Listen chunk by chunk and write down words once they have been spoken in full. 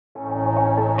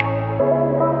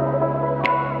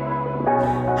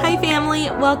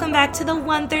family. Welcome back to the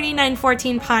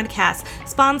 13914 podcast,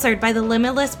 sponsored by the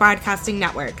Limitless Broadcasting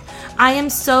Network. I am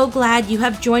so glad you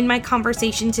have joined my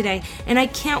conversation today, and I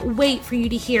can't wait for you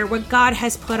to hear what God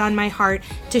has put on my heart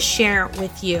to share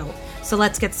with you. So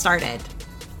let's get started.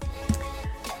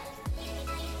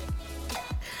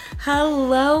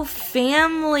 Hello,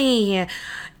 family.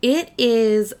 It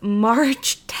is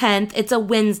March 10th. It's a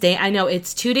Wednesday. I know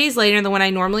it's 2 days later than when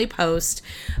I normally post,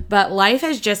 but life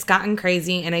has just gotten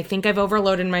crazy, and I think I've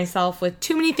overloaded myself with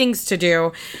too many things to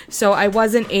do, so I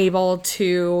wasn't able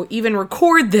to even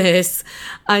record this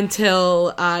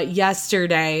until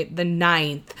yesterday, the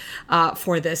 9th,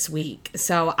 for this week.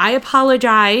 So I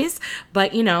apologize,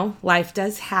 but life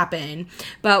does happen.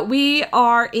 But we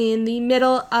are in the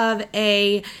middle of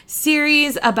a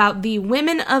series about the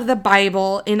women of the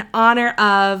Bible in honor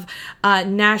of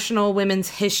National Women's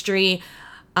History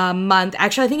Month.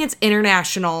 Actually, I think it's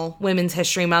International Women's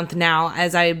History Month now,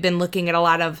 as I've been looking at a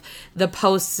lot of the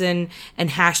posts and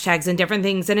hashtags and different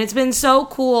things. And it's been so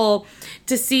cool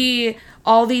to see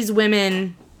all these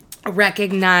women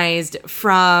recognized,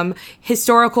 from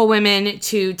historical women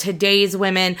to today's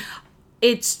women.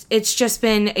 It's just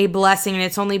been a blessing, and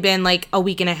it's only been like a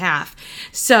week and a half.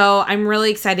 So I'm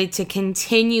really excited to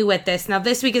continue with this. Now,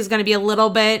 this week is going to be a little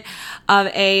bit of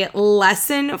a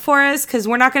lesson for us, because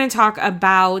we're not going to talk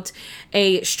about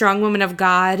a strong woman of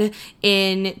God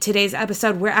in today's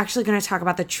episode. We're actually going to talk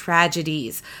about the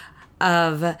tragedies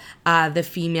of the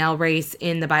female race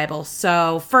in the Bible.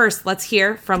 So first, let's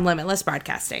hear from Limitless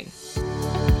Broadcasting.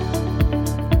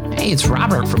 Hey, it's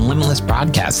Robert from Limitless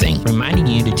Broadcasting, reminding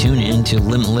you to tune in to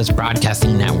Limitless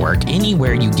Broadcasting Network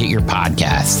anywhere you get your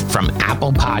podcasts, from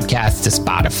Apple Podcasts to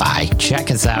Spotify.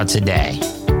 Check us out today.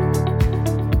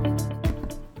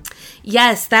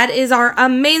 Yes, that is our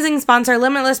amazing sponsor,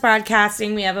 Limitless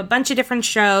Broadcasting. We have a bunch of different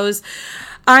shows.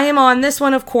 I am on this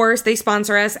one, of course. They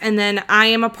sponsor us. And then I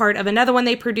am a part of another one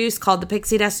they produce called the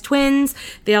Pixie Dust Twins.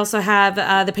 They also have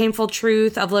The Painful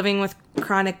Truth of Living with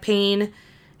Chronic Pain.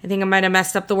 I think I might have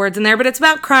messed up the words in there, but it's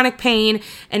about chronic pain,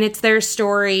 and it's their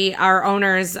story. Our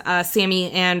owners,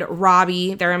 Sammy and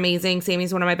Robbie, they're amazing.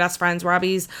 Sammy's one of my best friends.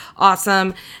 Robbie's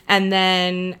awesome. And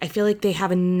then I feel like they have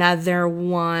another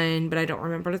one, but I don't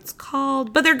remember what it's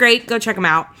called. But they're great. Go check them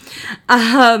out.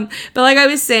 But like I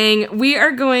was saying, we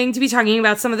are going to be talking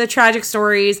about some of the tragic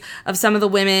stories of some of the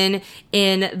women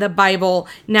in the Bible.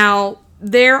 Now,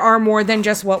 there are more than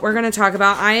just what we're going to talk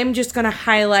about. I am just going to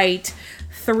highlight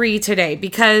 3 today,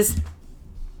 because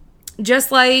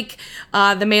just like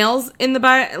the males in the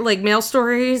Bible, like male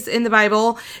stories in the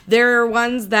Bible, there are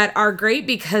ones that are great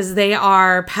because they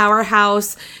are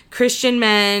powerhouse Christian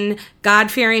men,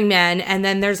 God-fearing men, and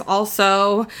then there's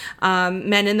also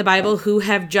men in the Bible who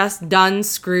have just done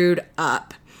screwed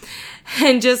up.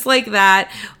 And just like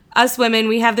that, us women,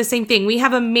 we have the same thing. We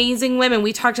have amazing women.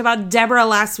 We talked about Deborah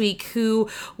last week, who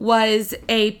was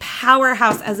a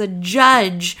powerhouse as a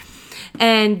judge.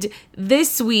 And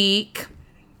this week,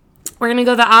 we're going to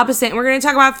go the opposite. We're going to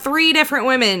talk about 3 different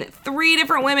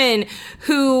women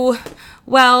who,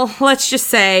 well, let's just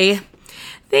say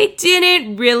they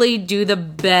didn't really do the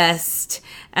best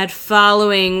at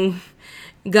following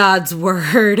God's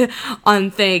word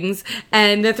on things.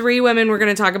 And the 3 women we're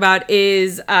going to talk about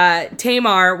is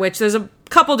Tamar, which there's a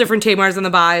couple different Tamars in the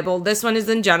Bible. This one is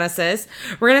in Genesis.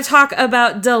 We're going to talk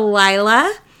about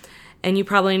Delilah. And you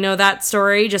probably know that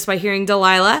story just by hearing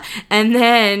Delilah. And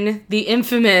then the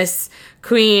infamous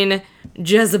Queen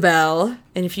Jezebel.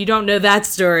 And if you don't know that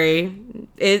story,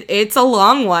 it's a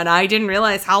long one. I didn't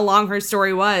realize how long her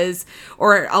story was,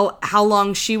 or how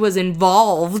long she was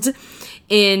involved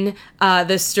in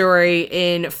the story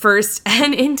in 1st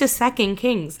and into 2nd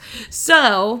Kings.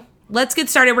 So let's get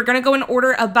started. We're going to go in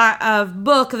order of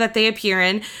book that they appear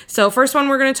in. So first one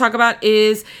we're going to talk about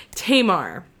is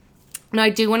Tamar. Now, I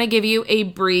do want to give you a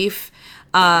brief,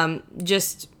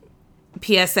 just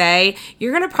PSA.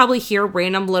 You're going to probably hear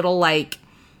random little,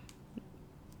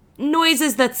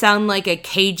 noises that sound like a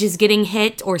cage is getting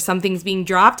hit or something's being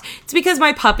dropped. It's because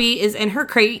my puppy is in her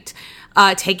crate,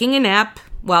 taking a nap.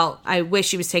 Well, I wish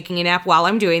she was taking a nap while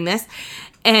I'm doing this.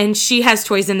 And she has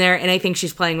toys in there, and I think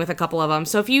she's playing with a couple of them.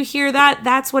 So if you hear that,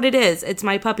 that's what it is. It's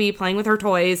my puppy playing with her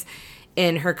toys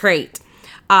in her crate.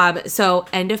 So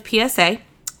end of PSA.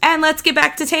 And let's get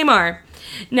back to Tamar.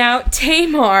 Now,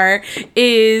 Tamar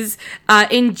is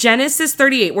in Genesis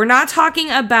 38. We're not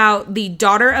talking about the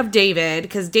daughter of David,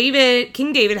 because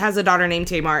King David has a daughter named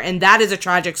Tamar, and that is a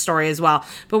tragic story as well.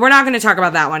 But we're not going to talk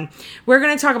about that one. We're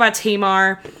going to talk about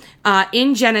Tamar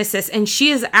in Genesis, and she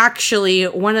is actually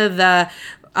one of the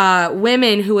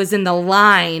women who was in the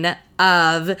line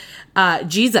of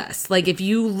Jesus. Like, if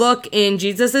you look in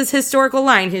Jesus's historical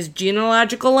line, his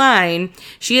genealogical line,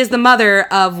 she is the mother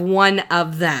of one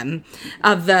of them,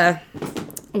 of the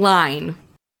line.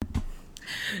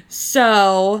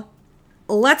 So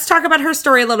let's talk about her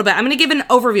story a little bit. I'm going to give an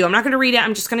overview. I'm not going to read it.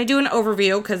 I'm just going to do an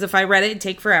overview because if I read it, it'd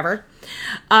take forever.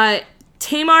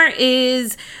 Tamar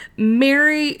gets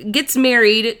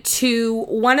married to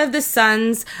one of the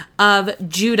sons of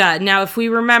Judah. Now, if we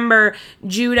remember,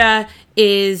 Judah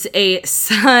is a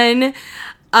son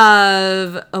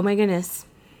of, oh my goodness,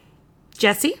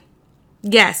 Jesse?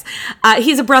 Yes.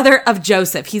 He's a brother of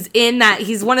Joseph. He's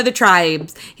one of the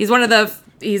tribes. He's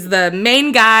the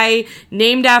main guy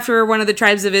named after one of the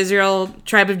tribes of Israel,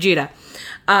 tribe of Judah.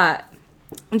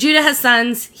 Judah has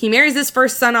sons. He marries his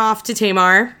first son off to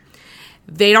Tamar.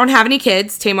 They don't have any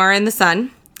kids, Tamar and the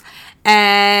son.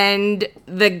 And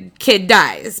the kid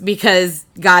dies because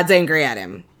God's angry at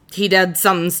him. He did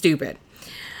something stupid.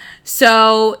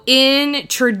 So in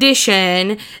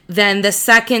tradition, then the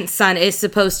second son is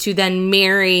supposed to then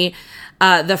marry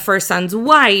the first son's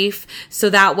wife, so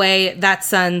that way that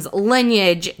son's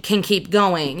lineage can keep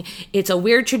going. It's a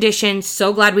weird tradition.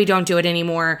 So glad we don't do it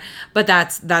anymore, but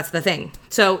that's the thing.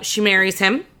 So she marries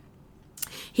him.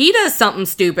 He does something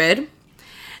stupid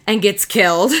and gets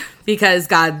killed because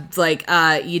God's like,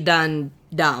 you done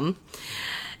dumb,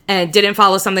 and didn't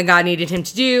follow something God needed him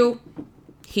to do.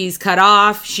 He's cut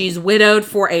off. She's widowed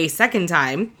for a second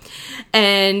time,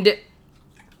 and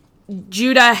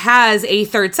Judah has a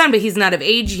third son, but he's not of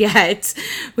age yet,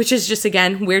 which is just,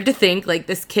 again, weird to think. Like,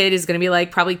 this kid is going to be,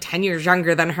 like, probably 10 years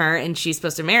younger than her, and she's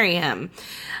supposed to marry him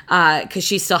because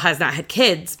she still has not had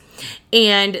kids.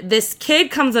 And this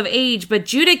kid comes of age, but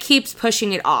Judah keeps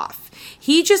pushing it off.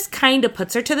 He just kind of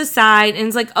puts her to the side and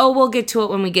is like, oh, we'll get to it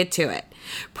when we get to it.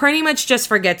 Pretty much just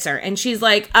forgets her. And she's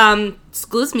like,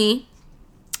 excuse me.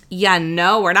 Yeah,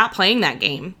 no, we're not playing that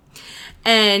game.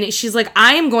 And she's like,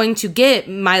 I am going to get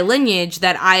my lineage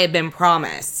that I have been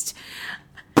promised.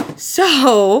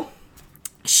 So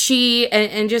she,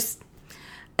 and just,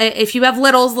 if you have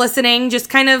littles listening, just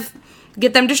kind of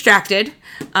get them distracted,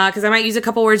 because I might use a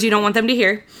couple words you don't want them to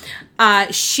hear.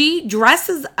 She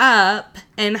dresses up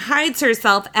and hides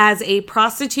herself as a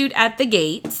prostitute at the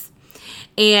gates.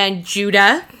 And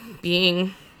Judah,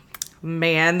 being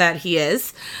man that he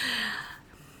is,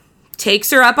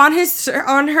 takes her up on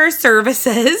her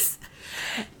services,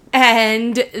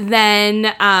 and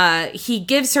then he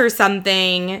gives her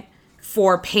something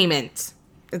for payment.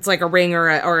 It's like a ring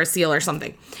or a seal or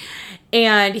something.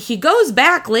 And he goes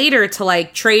back later to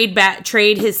like trade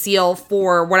his seal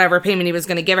for whatever payment he was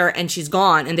going to give her, and she's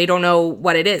gone, and they don't know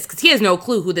what it is because he has no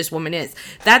clue who this woman is.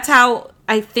 That's how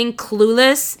I think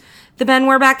clueless the men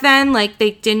were back then. Like, they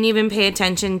didn't even pay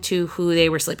attention to who they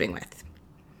were sleeping with.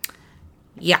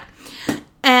 Yeah.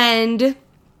 And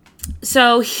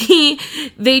so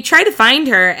they try to find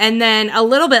her, and then a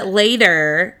little bit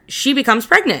later, she becomes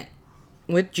pregnant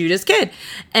with Judah's kid.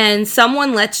 And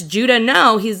someone lets Judah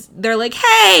know. They're like,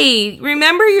 hey,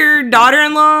 remember your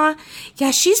daughter-in-law?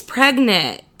 Yeah, she's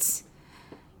pregnant.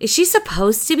 Is she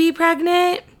supposed to be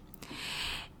pregnant?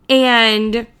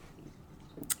 And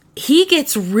he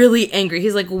gets really angry.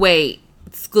 He's like, wait,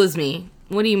 excuse me.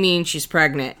 What do you mean she's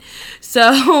pregnant?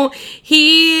 So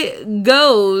he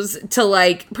goes to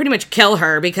like pretty much kill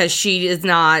her because she is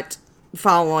not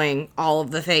following all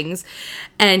of the things.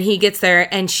 And he gets there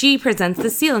and she presents the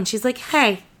seal and she's like,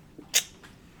 hey,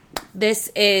 this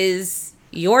is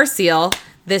your seal.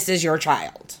 This is your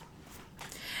child.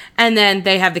 And then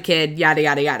they have the kid, yada,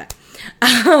 yada,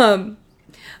 yada.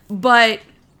 But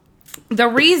the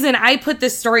reason I put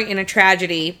this story in a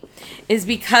tragedy is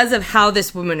because of how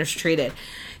this woman was treated.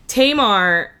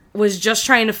 Tamar was just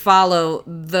trying to follow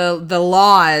the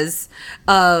laws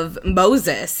of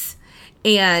Moses,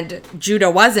 and Judah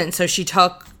wasn't, so she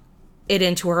took it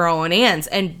into her own hands.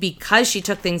 And because she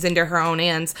took things into her own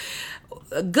hands,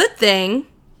 a good thing,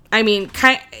 I mean,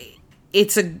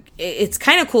 it's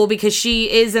kind of cool because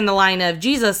she is in the line of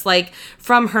Jesus. Like,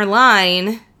 from her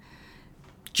line,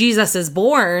 Jesus is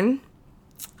born.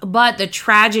 But the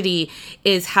tragedy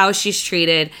is how she's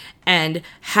treated and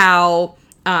how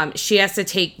she has to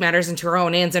take matters into her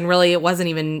own hands. And really, it wasn't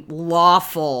even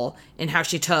lawful in how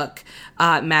she took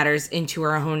matters into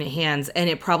her own hands. And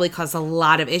it probably caused a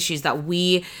lot of issues that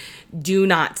we do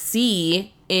not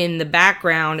see in the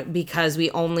background because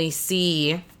we only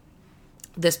see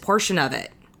this portion of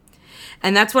it.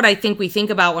 And that's what I think we think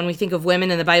about when we think of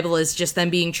women in the Bible, is just them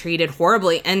being treated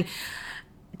horribly. And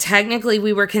technically,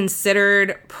 we were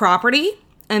considered property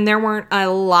and there weren't a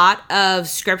lot of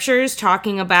scriptures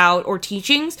talking about, or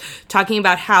teachings talking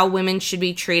about how women should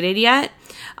be treated yet.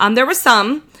 There was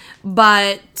some,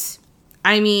 but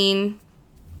I mean,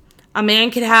 a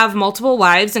man could have multiple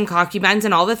wives and concubines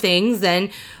and all the things, then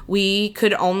we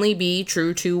could only be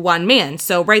true to one man.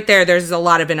 So right there's a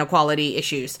lot of inequality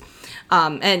issues.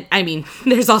 And I mean,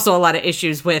 there's also a lot of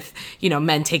issues with,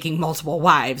 men taking multiple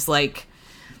wives. Like,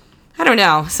 I don't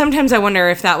know. Sometimes I wonder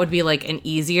if that would be like an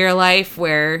easier life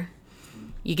where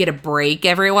you get a break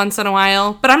every once in a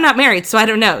while. But I'm not married, so I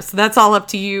don't know. So that's all up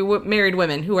to you married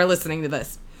women who are listening to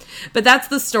this. But that's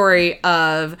the story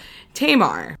of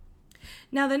Tamar.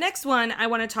 Now, the next one I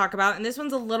want to talk about, and this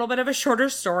one's a little bit of a shorter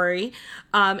story,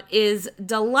 is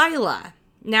Delilah.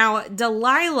 Now,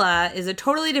 Delilah is a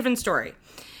totally different story.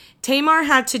 Tamar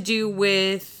had to do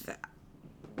with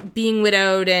being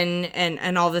widowed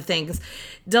and all the things.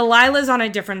 Delilah's on a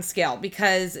different scale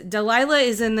because Delilah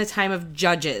is in the time of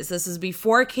Judges. This is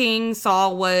before King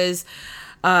Saul was,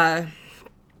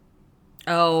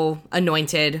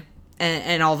 anointed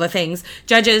and all the things.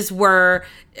 Judges were,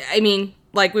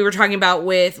 like we were talking about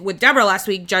with Deborah last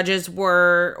week, judges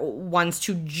were ones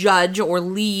to judge or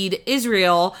lead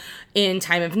Israel in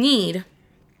time of need.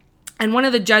 And one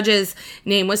of the judges'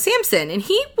 name was Samson. And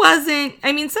he wasn't,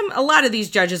 a lot of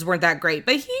these judges weren't that great,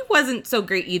 but he wasn't so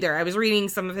great either. I was reading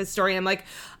some of his story and I'm like,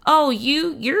 okay.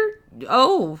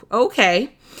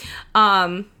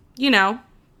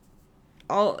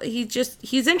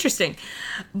 He's interesting.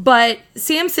 But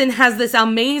Samson has this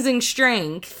amazing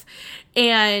strength.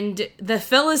 And the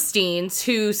Philistines,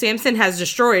 who Samson has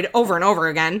destroyed over and over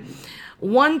again,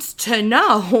 wants to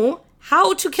know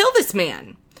how to kill this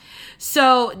man.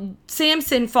 So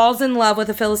Samson falls in love with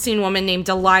a Philistine woman named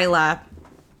Delilah.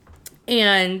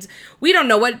 And we don't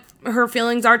know what her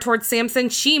feelings are towards Samson.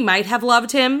 She might have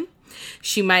loved him.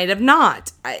 She might have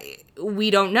not.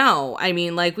 We don't know.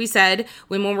 Like we said,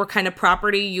 women were kind of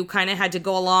property. You kind of had to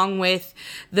go along with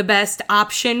the best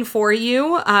option for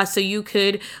you, so you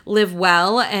could live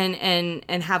well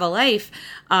and have a life.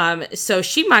 So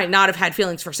she might not have had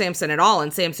feelings for Samson at all,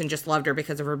 and Samson just loved her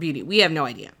because of her beauty. We have no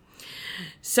idea.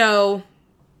 So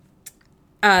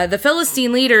the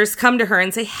Philistine leaders come to her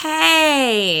and say,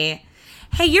 Hey,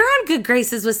 you're on good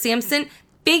graces with Samson.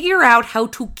 Figure out how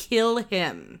to kill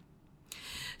him.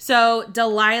 So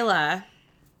Delilah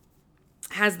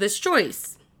has this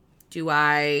choice. Do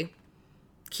I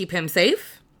keep him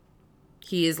safe?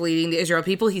 He is leading the Israel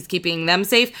people. He's keeping them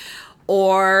safe.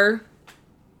 Or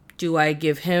do I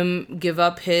give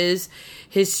up his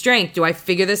strength? Do I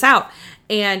figure this out?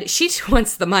 And she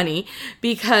wants the money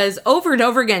because over and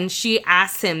over again, she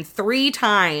asks him 3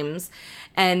 times.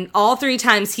 And all 3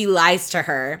 times he lies to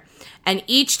her. And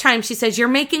each time she says, you're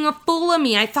making a fool of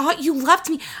me. I thought you loved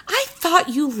me. I thought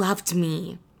you loved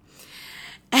me.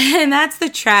 And that's the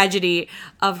tragedy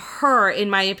of her, in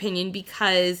my opinion,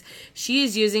 because she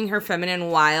is using her feminine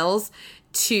wiles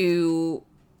to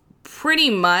pretty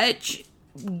much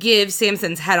give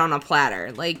Samson's head on a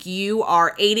platter. Like, you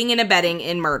are aiding and abetting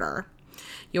in murder.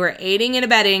 You are aiding and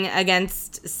abetting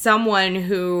against someone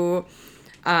who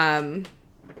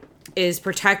is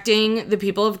protecting the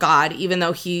people of God, even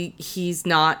though he's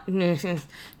not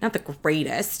the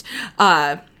greatest,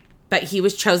 but he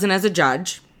was chosen as a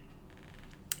judge,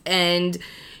 and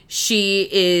she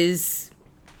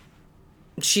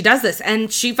does this,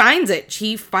 and she finds it.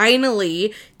 She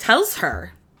finally tells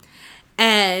her,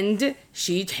 and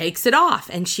she takes it off,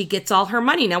 and she gets all her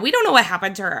money. Now, we don't know what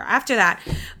happened to her after that,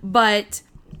 but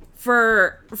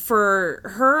for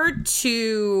her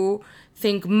to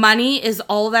think money is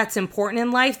all that's important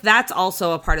in life, that's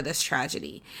also a part of this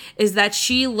tragedy, is that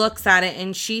she looks at it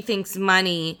and she thinks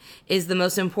money is the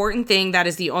most important thing. That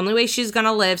is the only way she's going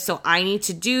to live. So I need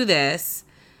to do this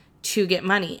to get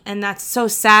money. And that's so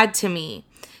sad to me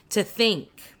to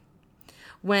think,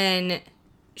 when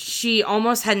she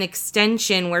almost had an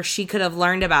extension where she could have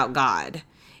learned about God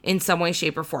in some way,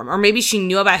 shape, or form. Or maybe she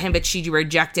knew about him, but she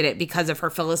rejected it because of her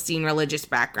Philistine religious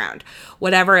background,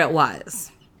 whatever it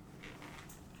was.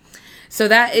 So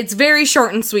that, it's very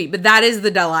short and sweet, but that is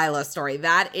the Delilah story.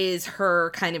 That is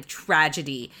her kind of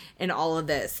tragedy in all of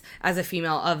this as a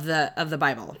female of the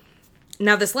Bible.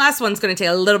 Now, this last one's going to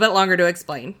take a little bit longer to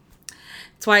explain.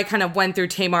 That's why I kind of went through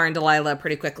Tamar and Delilah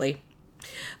pretty quickly.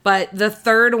 But the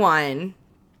third one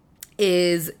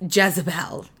is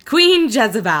Jezebel, Queen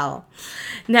Jezebel.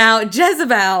 Now,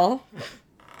 Jezebel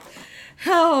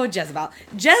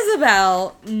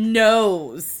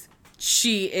knows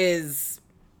she is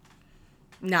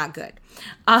not good.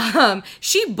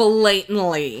 She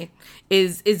blatantly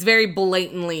is very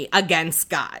blatantly against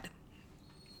God.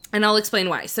 And I'll explain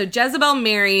why. So Jezebel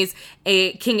marries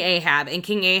King Ahab, and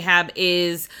King Ahab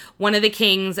is one of the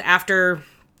kings after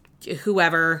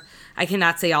whoever. I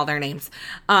cannot say all their names.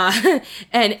 And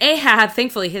Ahab,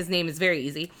 thankfully his name is very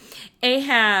easy.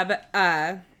 Ahab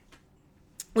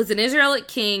was an Israelite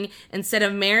king. Instead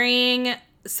of marrying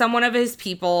someone of his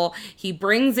people, he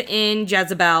brings in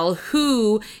Jezebel,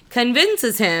 who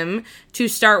convinces him to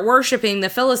start worshiping the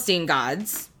Philistine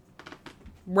gods.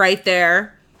 Right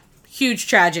there. Huge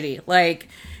tragedy. Like,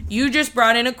 you just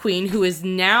brought in a queen who is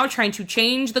now trying to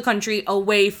change the country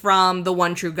away from the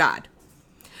one true God.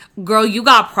 Girl, you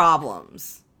got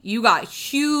problems. You got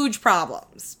huge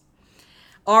problems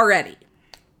already.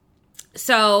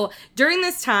 So, during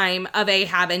this time of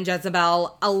Ahab and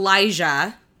Jezebel,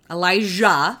 Elijah,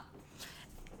 Elijah,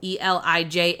 is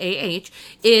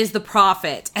the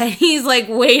prophet. And he's like,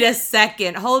 wait a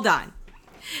second, hold on.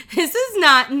 This is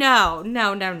not, no.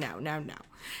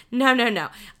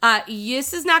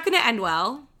 This is not going to end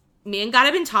well. Me and God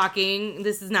have been talking.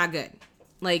 This is not good.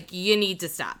 Like, you need to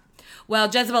stop. Well,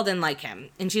 Jezebel didn't like him.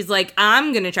 And she's like,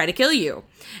 I'm going to try to kill you.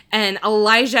 And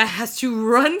Elijah has to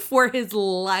run for his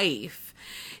life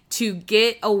to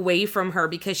get away from her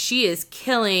because she is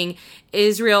killing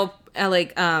Israel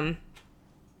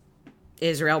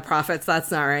prophets.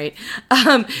 That's not right.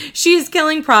 She's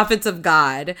killing prophets of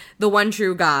God, the one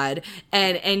true God,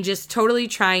 and just totally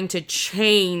trying to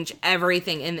change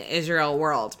everything in the Israel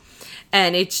world.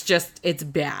 And it's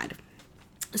bad.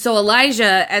 So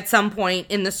Elijah, at some point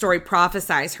in the story,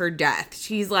 prophesies her death.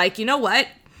 She's like, you know what?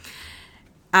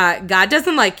 God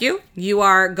doesn't like you. You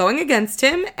are going against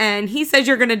him, and he says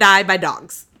you're going to die by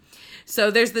dogs. So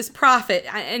there's this prophet,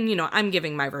 and I'm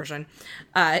giving my version.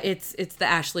 It's the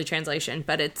Ashley translation,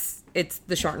 but it's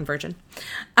the shortened version.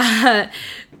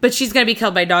 But she's going to be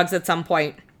killed by dogs at some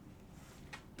point.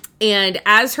 And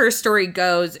as her story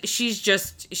goes,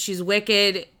 she's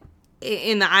wicked.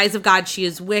 In the eyes of God, she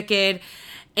is wicked.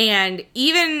 And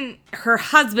even her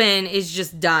husband is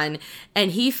just done.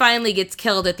 And he finally gets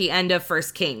killed at the end of 1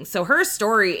 Kings. So her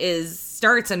story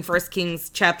starts in 1 Kings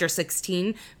chapter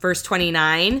 16, verse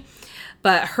 29.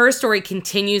 But her story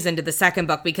continues into the second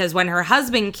book because when her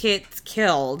husband gets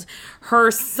killed,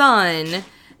 her son,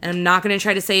 and I'm not going to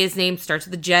try to say his name, starts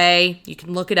with a J. You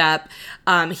can look it up.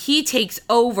 He takes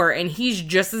over and he's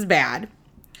just as bad.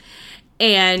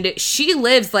 And she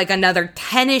lives like another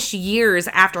 10-ish years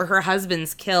after her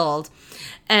husband's killed.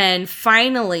 And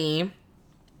finally,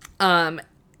 I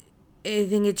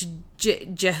think it's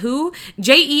Jehu,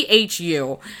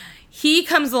 Jehu. He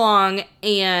comes along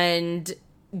and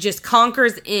just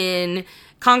conquers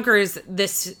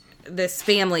this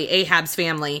family, Ahab's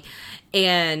family,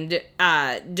 and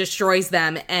destroys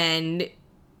them, and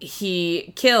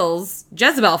he kills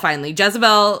Jezebel finally.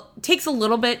 Jezebel takes a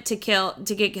little bit to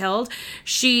get killed.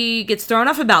 She gets thrown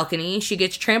off a balcony. She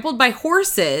gets trampled by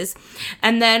horses.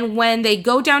 And then when they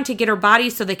go down to get her body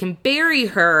so they can bury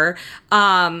her,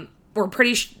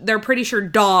 they're pretty sure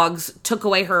dogs took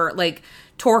away her, like,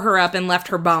 tore her up and left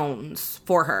her bones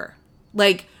for her.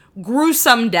 Like,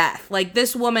 gruesome death. Like,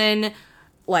 this woman,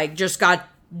 like, just got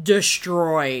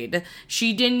destroyed.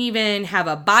 She didn't even have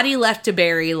a body left to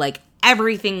bury. Like,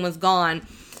 everything was gone.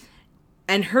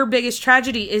 And her biggest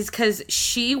tragedy is because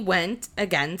she went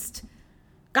against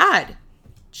God.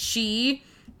 She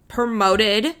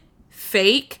promoted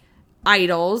fake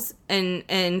idols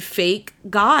and fake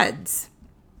gods.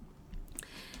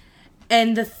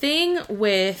 And the thing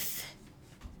with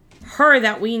her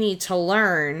that we need to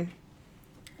learn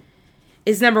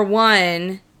is, number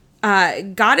one,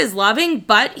 God is loving,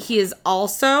 but he is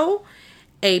also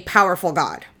a powerful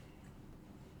God.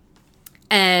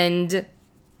 And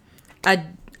a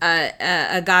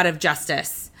God of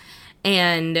justice.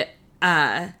 And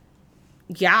it's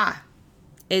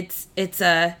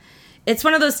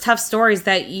one of those tough stories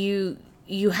that you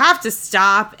have to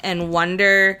stop and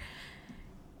wonder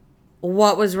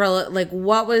what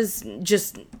was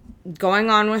just going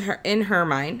on with her in her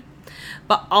mind.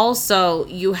 But also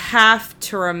you have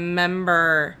to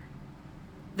remember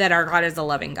that our God is a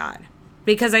loving God.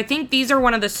 Because I think these are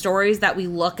one of the stories that we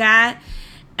look at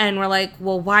and we're like,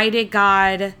 well, why did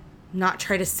God not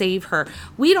try to save her?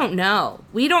 We don't know.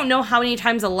 We don't know how many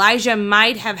times Elijah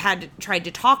might have tried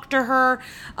to talk to her.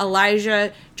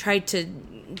 Elijah tried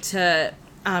to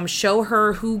show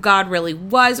her who God really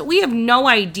was. We have no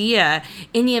idea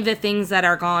any of the things that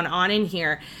are going on in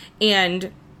here.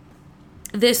 And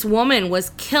this woman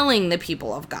was killing the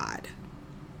people of God.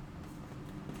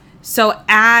 So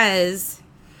as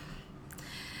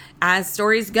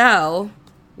stories go,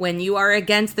 When you are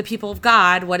against the people of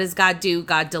God, what does God do?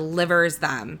 God delivers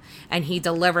them. And he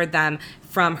delivered them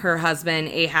from her husband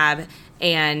Ahab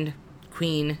and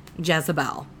Queen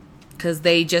Jezebel, because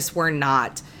they just were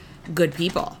not good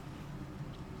people.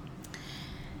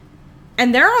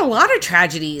 And there are a lot of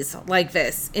tragedies like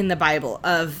this in the Bible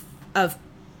of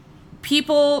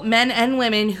people, men and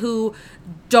women, who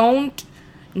don't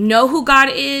know who God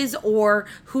is or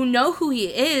who know who he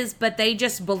is, but they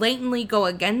just blatantly go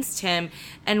against him.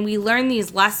 And we learn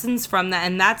these lessons from that.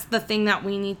 And that's the thing that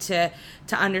we need to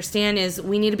understand, is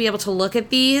we need to be able to look at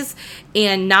these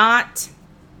and not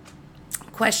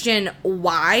question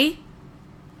why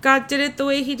God did it the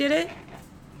way he did it,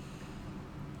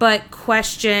 but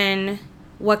question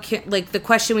the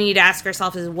question we need to ask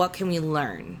ourselves is, what can we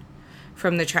learn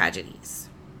from the tragedies?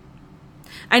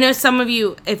 I know some of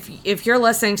you, if you're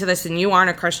listening to this and you aren't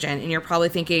a Christian, and you're probably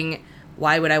thinking,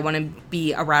 why would I want to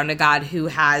be around a God who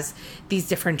has these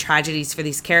different tragedies for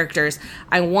these characters?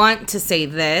 I want to say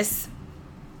this: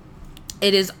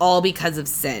 it is all because of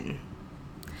sin.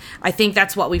 I think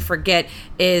that's what we forget,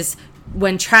 is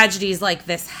when tragedies like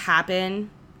this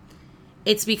happen,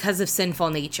 it's because of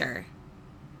sinful nature.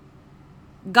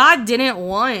 God didn't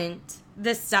want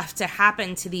this stuff to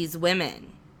happen to these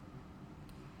women.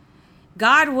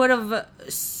 God would have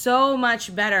so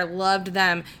much better loved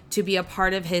them to be a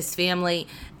part of his family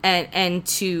and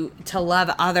to love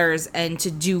others and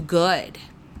to do good.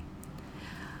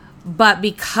 But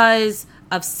because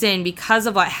of sin, because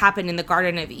of what happened in the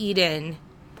Garden of Eden,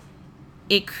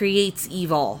 it creates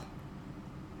evil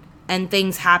and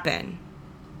things happen.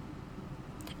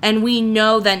 And we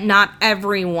know that not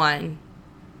everyone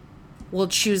will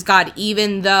choose God,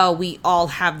 even though we all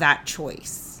have that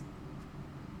choice.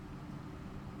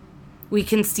 We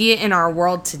can see it in our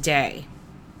world today.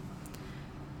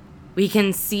 We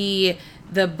can see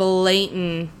the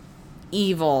blatant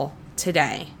evil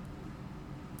today.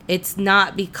 It's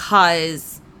not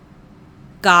because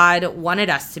God wanted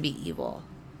us to be evil.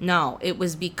 No, it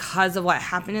was because of what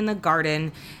happened in the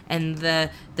garden and the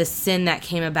sin that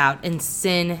came about. And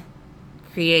sin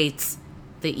creates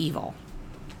the evil.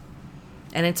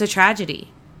 And it's a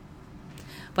tragedy.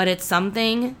 But it's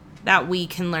something that we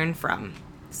can learn from.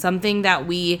 Something that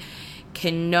we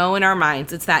can know in our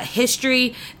minds. It's that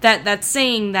history, that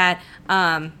saying that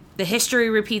the history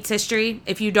repeats history.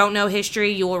 If you don't know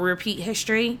history, you will repeat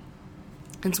history.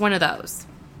 It's one of those.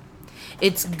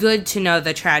 It's good to know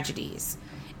the tragedies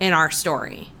in our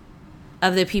story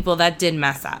of the people that did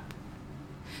mess up.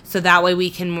 So that way we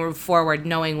can move forward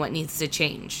knowing what needs to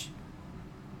change.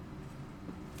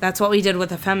 That's what we did with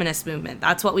the feminist movement.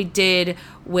 That's what we did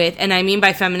with, and I mean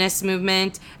by feminist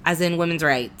movement as in women's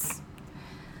rights.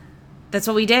 That's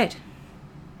what we did.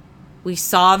 We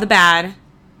saw the bad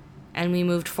and we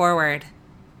moved forward.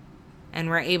 And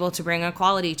we're able to bring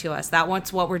equality to us.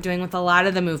 That's what we're doing with a lot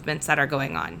of the movements that are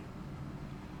going on.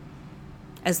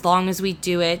 As long as we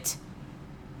do it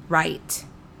right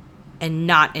and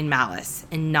not in malice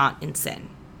and not in sin.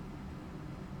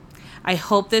 I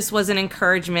hope this was an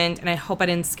encouragement, and I hope I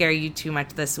didn't scare you too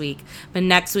much this week. But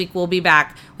next week we'll be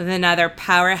back with another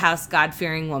powerhouse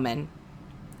God-fearing woman.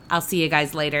 I'll see you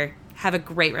guys later. Have a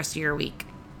great rest of your week.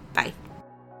 Bye.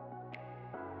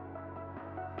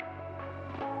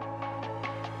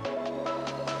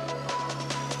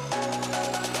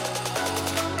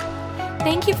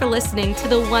 Thank you for listening to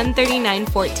the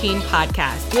 13914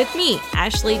 podcast with me,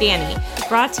 Ashley Danny,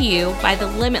 brought to you by the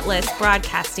Limitless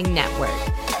Broadcasting Network.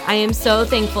 I am so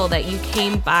thankful that you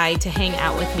came by to hang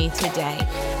out with me today.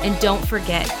 And don't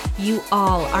forget, you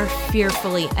all are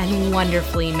fearfully and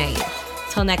wonderfully made.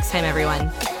 Till next time, everyone.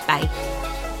 Bye.